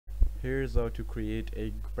here's how to create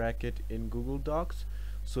a bracket in Google Docs.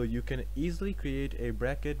 So you can easily create a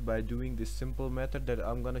bracket by doing this simple method that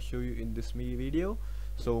I'm gonna show you in this video.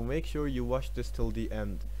 So make sure you watch this till the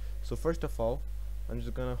end. So first of all, I'm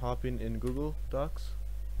just gonna hop in Google Docs.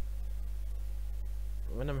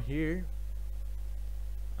 When I'm here,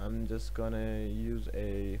 I'm just gonna use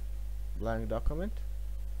a blank document.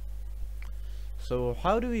 So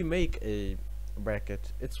how do we make a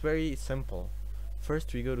bracket? It's very simple.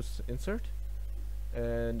 First we go to insert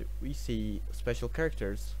and we see special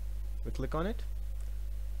characters. We click on it,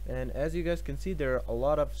 and as you guys can see, there are a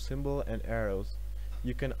lot of symbol and arrows.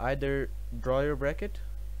 You can either draw your bracket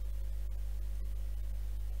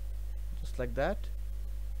just like that,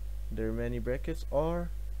 there are many brackets,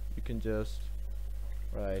 or you can just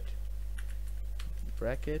write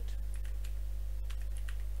bracket,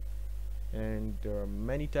 and there are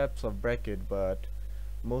many types of bracket, but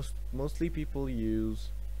mostly people use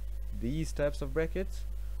these types of brackets,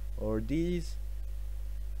 or these.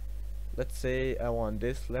 Let's say I want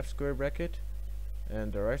this left square bracket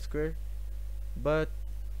and the right square, but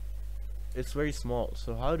it's very small.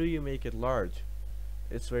 So how do you make it large?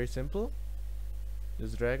 It's very simple.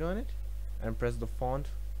 Just drag on it and press the font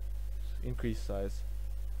increase size.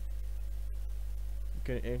 You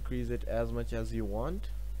can increase it as much as you want.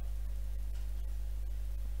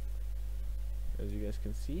 As you guys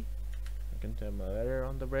can see, I can type my letter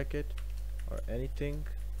on the bracket or anything,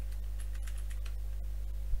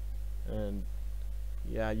 and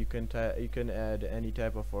yeah, you can add any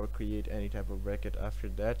type of, or create any type of bracket after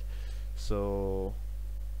that. So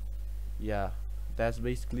yeah, that's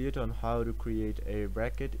basically it on how to create a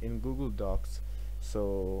bracket in Google Docs.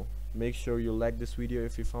 So make sure you like this video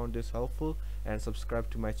if you found this helpful, and subscribe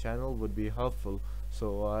to my channel would be helpful.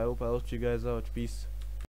 So I hope I helped you guys out. Peace.